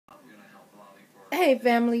Hey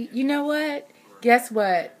family, you know what? Guess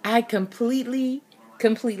what? I completely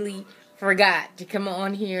forgot to come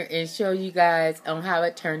on here and show you guys on how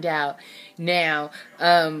it turned out. Now,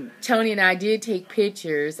 Tony and I did take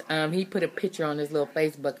pictures. He put a picture on his little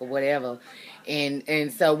Facebook or whatever,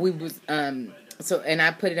 and so we was and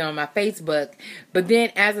I put it on my Facebook. But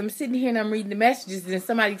then as I'm sitting here and I'm reading the messages, and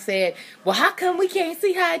somebody said, "Well, how come we can't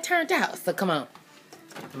see how it turned out?" So come on,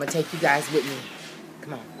 I'm gonna take you guys with me.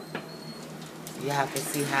 Come on. You have to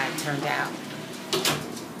see how it turned out.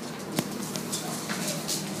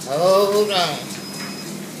 Hold on.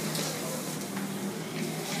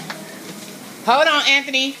 Hold on,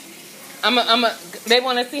 Anthony. They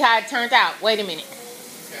want to see how it turned out. Wait a minute.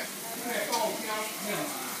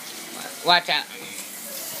 Watch out.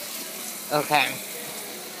 Okay.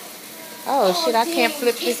 Oh, shit, I can't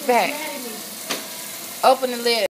flip this back. Open the lid.